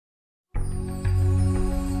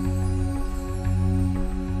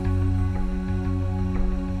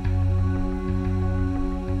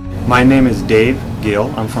My name is Dave Gill.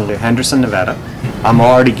 I'm from Henderson, Nevada. I'm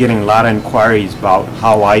already getting a lot of inquiries about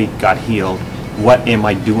how I got healed. What am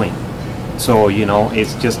I doing? So, you know,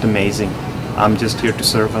 it's just amazing. I'm just here to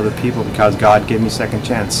serve other people because God gave me second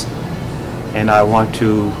chance. And I want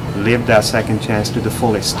to live that second chance to the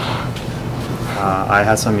fullest. I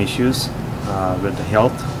had some issues with the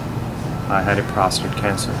health. I had a prostate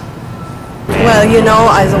cancer. Well, you know,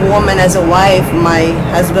 as a woman, as a wife, my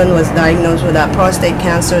husband was diagnosed with that prostate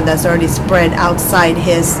cancer that's already spread outside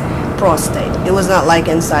his prostate. It was not like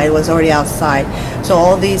inside, it was already outside. So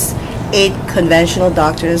all these 8 conventional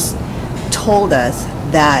doctors told us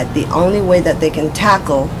that the only way that they can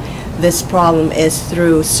tackle this problem is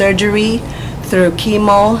through surgery, through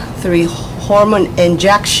chemo, through hormone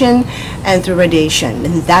injection, and through radiation.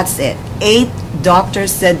 And that's it. 8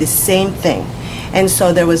 doctors said the same thing. And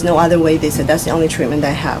so there was no other way. They said that's the only treatment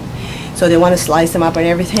they have. So they want to slice him up and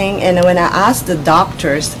everything. And when I asked the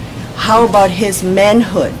doctors, how about his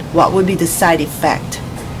manhood? What would be the side effect?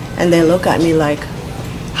 And they look at me like,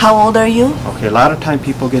 how old are you? Okay, a lot of time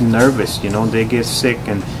people get nervous, you know, they get sick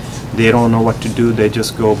and they don't know what to do. They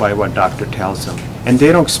just go by what doctor tells them. And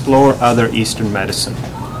they don't explore other Eastern medicine.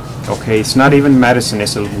 Okay, it's not even medicine,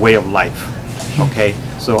 it's a way of life. Okay,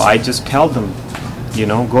 so I just tell them, you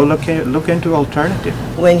know, go look into alternative.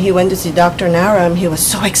 When he went to see Dr. Naram, he was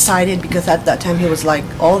so excited because at that time he was like,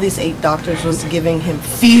 all these 8 doctors was giving him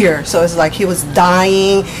fear. So it's like he was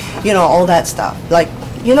dying, you know, all that stuff. Like,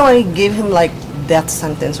 you know, I gave him like death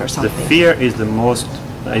sentence or something. The fear is the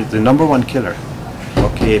number 1 killer.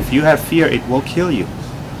 Okay, if you have fear, it will kill you.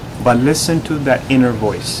 But listen to that inner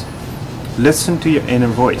voice. Listen to your inner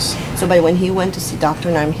voice. So by when he went to see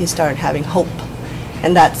Dr. Naram, he started having hope.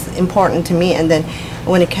 And that's important to me. And then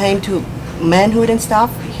when it came to manhood and stuff,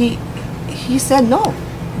 he said, no,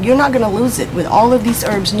 you're not going to lose it. With all of these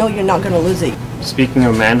herbs, no, you're not going to lose it. Speaking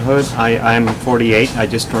of manhood, I'm 48. I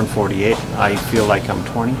just turned 48. I feel like I'm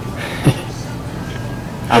 20.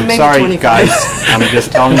 I'm sorry, 25. Guys. I'm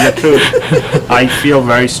just telling the truth. I feel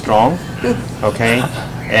very strong, okay?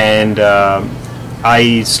 And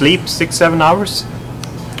I sleep 6-7 hours.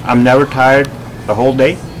 I'm never tired the whole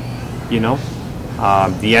day, you know?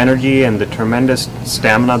 The energy and the tremendous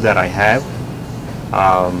stamina that I have,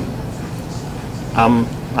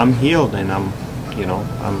 I'm healed, and I'm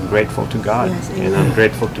grateful to God, yes, and I'm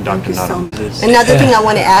grateful to Dr. Naram. So another thing I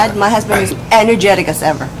want to add, my husband is energetic as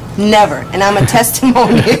ever, never, and I'm a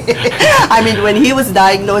testimony. I mean, when he was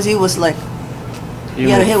diagnosed, he was like, he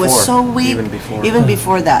was so weak. Even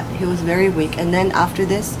before that, he was very weak, and then after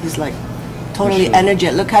this, he's like, totally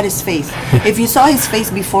energetic. Look at his face. If you saw his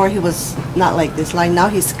face before, he was not like this. Like now,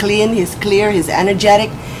 he's clean, he's clear, he's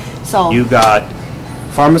energetic. So you got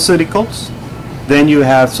pharmaceuticals, then you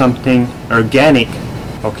have something organic.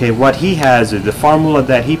 Okay, what he has is the formula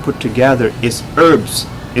that he put together is herbs.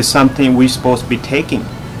 Is something we're supposed to be taking.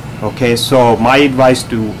 Okay, so my advice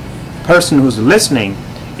to person who's listening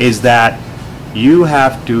is that you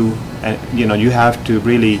have to, you have to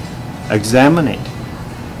really examine it.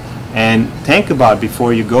 And think about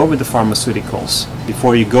before you go with the pharmaceuticals,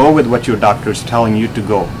 before you go with what your doctor is telling you to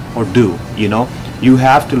go or do, you know, you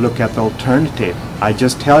have to look at the alternative. I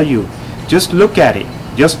just tell you, just look at it.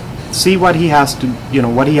 Just see what he has to,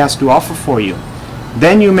 what he has to offer for you.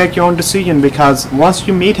 Then you make your own decision, because once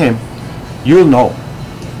you meet him, you'll know.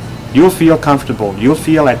 You'll feel comfortable. You'll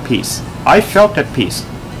feel at peace. I felt at peace,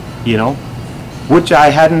 which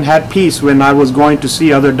I hadn't had peace when I was going to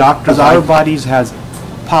see other doctors. Our bodies has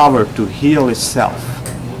power to heal itself,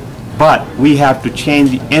 but we have to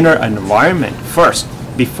change the inner environment first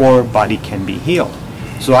before body can be healed.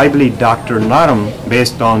 So I believe Dr. Naram,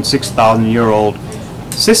 based on 6,000-year-old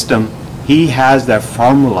system, he has that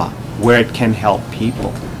formula where it can help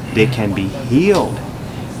people. They can be healed,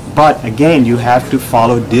 but again, you have to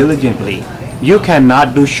follow diligently. You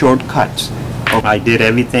cannot do shortcuts. I did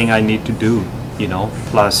everything I need to do,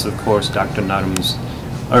 plus of course Dr. Naram's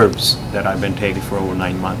herbs that I've been taking for over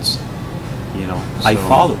 9 months. I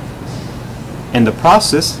follow. In the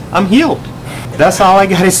process, I'm healed. That's all I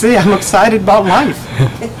gotta say. I'm excited about life.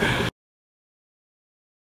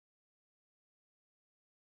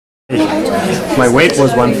 My weight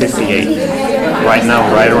was 158. Right now,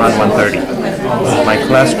 right around 130. My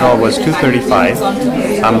cholesterol was 235.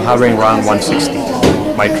 I'm hovering around 160.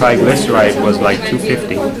 My triglyceride was like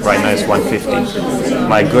 250. Right now it's 150.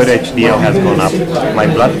 My good HDL has gone up. My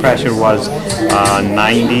blood pressure was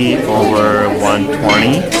 90 over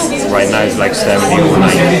 120. Right now it's like 70 over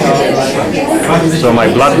 90. So my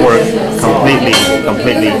blood work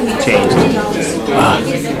completely changed.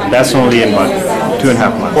 That's only in about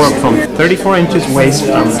 2.5 months. Or from 34 inches waist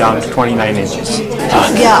down to 29 inches.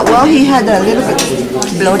 Yeah, well, he had a little bit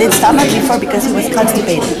bloated stomach before because he was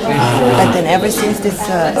constipated. But then ever since this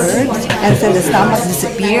herbs, and then the stomach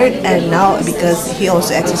disappeared, and now because he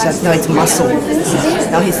also exercised, now it's muscle.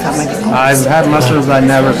 Now his stomach is all. I've had muscles I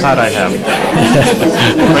never thought I'd have.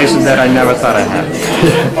 Places that I never thought I'd have.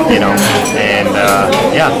 You know, and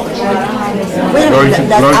yeah. Glory to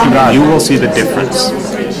God. You will see the difference.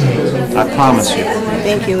 I promise you.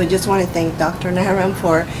 Thank you. We just want to thank Dr. Naram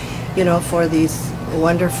for, you know, for this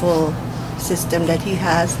wonderful system that he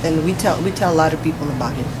has, and we tell a lot of people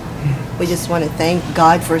about it. We just want to thank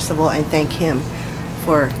God first of all, and thank him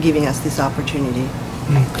for giving us this opportunity.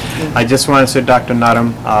 I just want to say, Dr.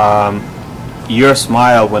 Naram, your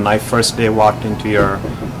smile when I first day walked into your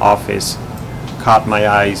office caught my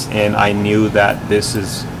eyes, and I knew that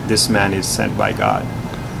this man is sent by God,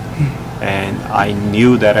 and I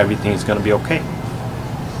knew that everything is going to be okay.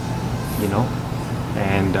 You know,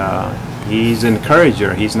 and he's an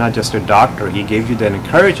encourager. He's not just a doctor. He gave you that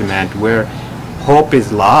encouragement where hope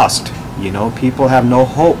is lost. You know, people have no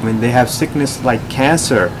hope when they have sickness like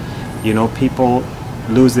cancer. You know, people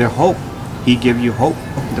lose their hope. He gave you hope.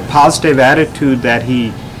 The positive attitude that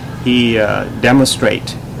he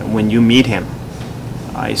demonstrate when you meet him,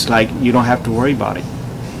 it's like you don't have to worry about it.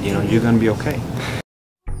 You know, you're going to be okay.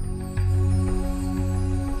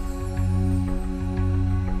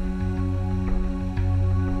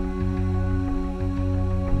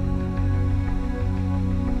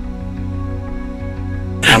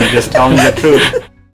 I'm just telling the truth.